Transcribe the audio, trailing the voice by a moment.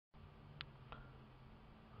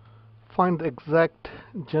find the exact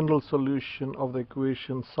general solution of the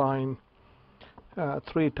equation sine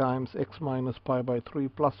 3 times x minus pi by 3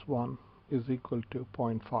 plus 1 is equal to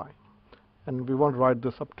 0.5, and we want to write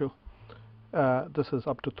this up to this is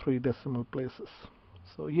up to 3 decimal places.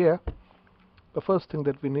 So here the first thing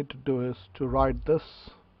that we need to do is to write this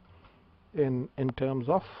in terms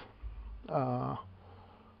of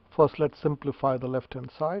first let's simplify the left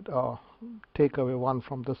hand side, or take away 1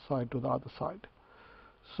 from this side to the other side.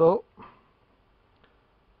 So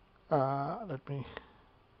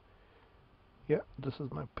this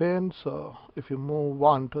is my pen. So if you move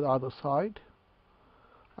 1 to the other side,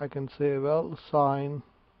 I can say, well, sine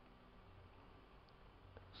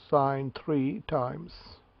 3 times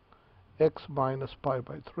x minus pi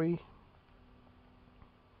by 3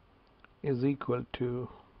 is equal to,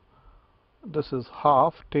 this is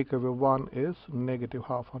half, take away 1 is negative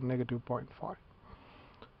half, or negative 0.5.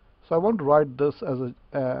 So I want to write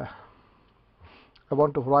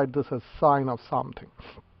this as sine of something.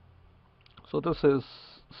 So this is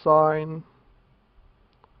sine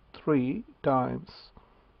 3 times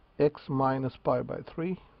x minus pi by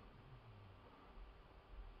 3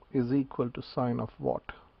 is equal to sine of what?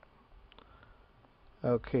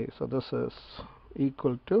 Okay, so this is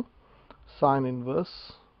equal to sine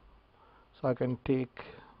inverse. So I can take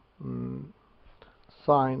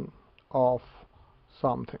sine of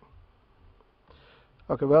something.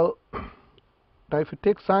 Okay, well, now if you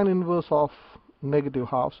take sine inverse of negative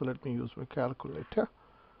half, so let me use my calculator.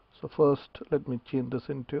 So first let me change this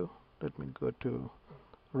into, let me go to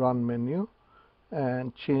run menu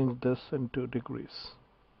and change this into degrees.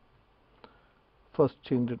 First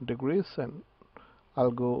change in degrees, and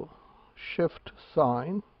I'll go shift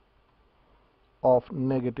sine of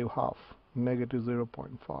negative half, negative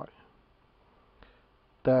 0.5.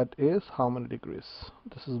 That is how many degrees?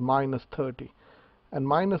 This is minus 30, and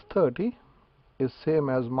minus 30 is same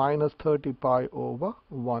as minus 30 pi over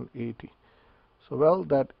 180. So well,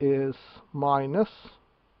 that is minus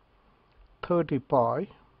 30 pi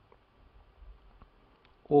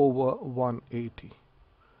over 180,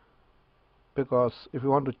 because if you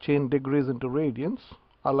want to change degrees into radians,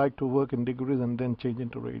 I like to work in degrees and then change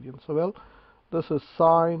into radians. So well, this is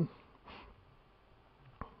sine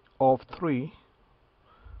of 3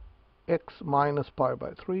 x minus pi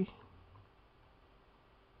by 3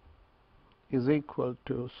 is equal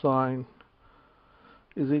to sine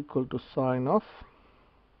of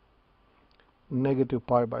negative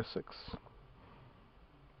pi by 6.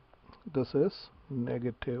 This is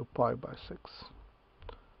negative pi by 6.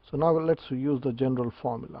 So now let's use the general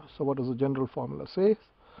formula. So what does the general formula say?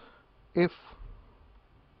 If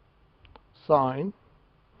sine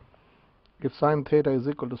theta is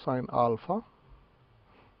equal to sine alpha,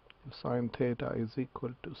 if sine theta is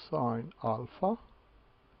equal to sine alpha,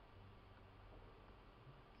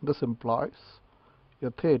 this implies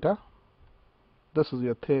your theta, this is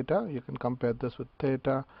your theta, you can compare this with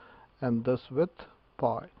theta and this with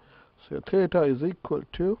pi. So your theta is equal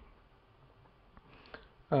to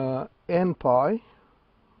n pi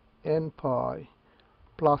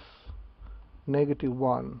plus negative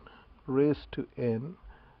 1 raised to n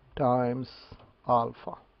times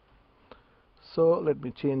alpha. So let me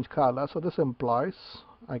change color. So this implies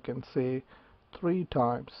I can say 3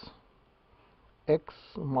 times x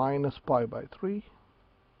minus pi by 3,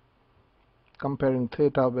 comparing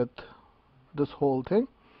theta with this whole thing,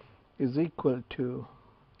 is equal to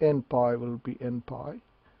n pi will be n pi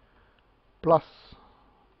plus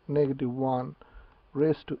negative 1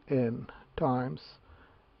 raised to n times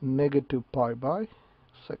negative pi by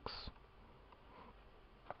 6.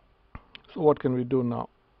 So what can we do now?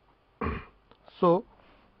 So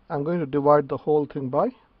I'm going to divide the whole thing by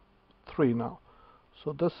 3 now.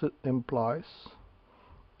 So this implies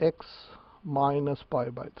x minus pi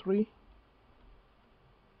by 3.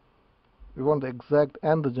 We want the exact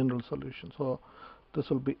and the general solution. So this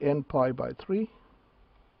will be n pi by 3.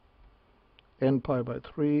 N pi by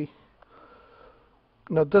 3.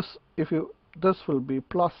 Now this will be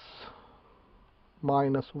plus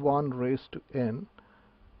minus 1 raised to n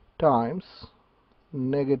times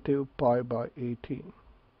negative pi by 18.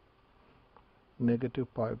 Negative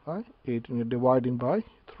pi by 18. You're dividing by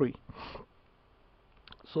 3.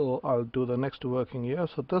 So I'll do the next working here.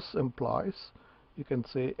 So this implies you can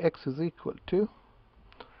say x is equal to,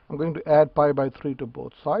 I'm going to add pi by 3 to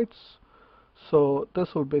both sides. So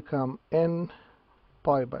this will become n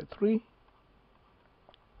pi by 3.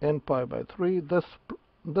 N pi by 3.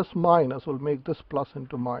 This minus will make this plus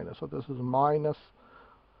into minus. So this is minus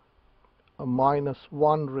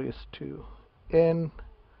 1 raised to n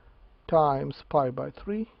times pi by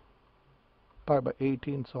 3, pi by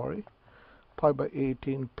 18, sorry, pi by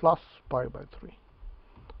 18 plus pi by 3.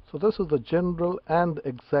 So this is the general and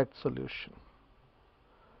exact solution.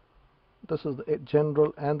 This is the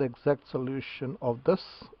general and exact solution of this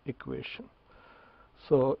equation.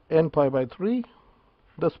 So n pi by 3,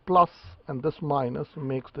 this plus and this minus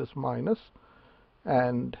makes this minus,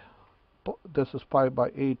 and this is pi by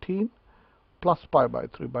 18 plus pi by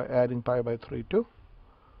 3 by adding pi by 3 to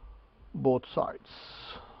both sides.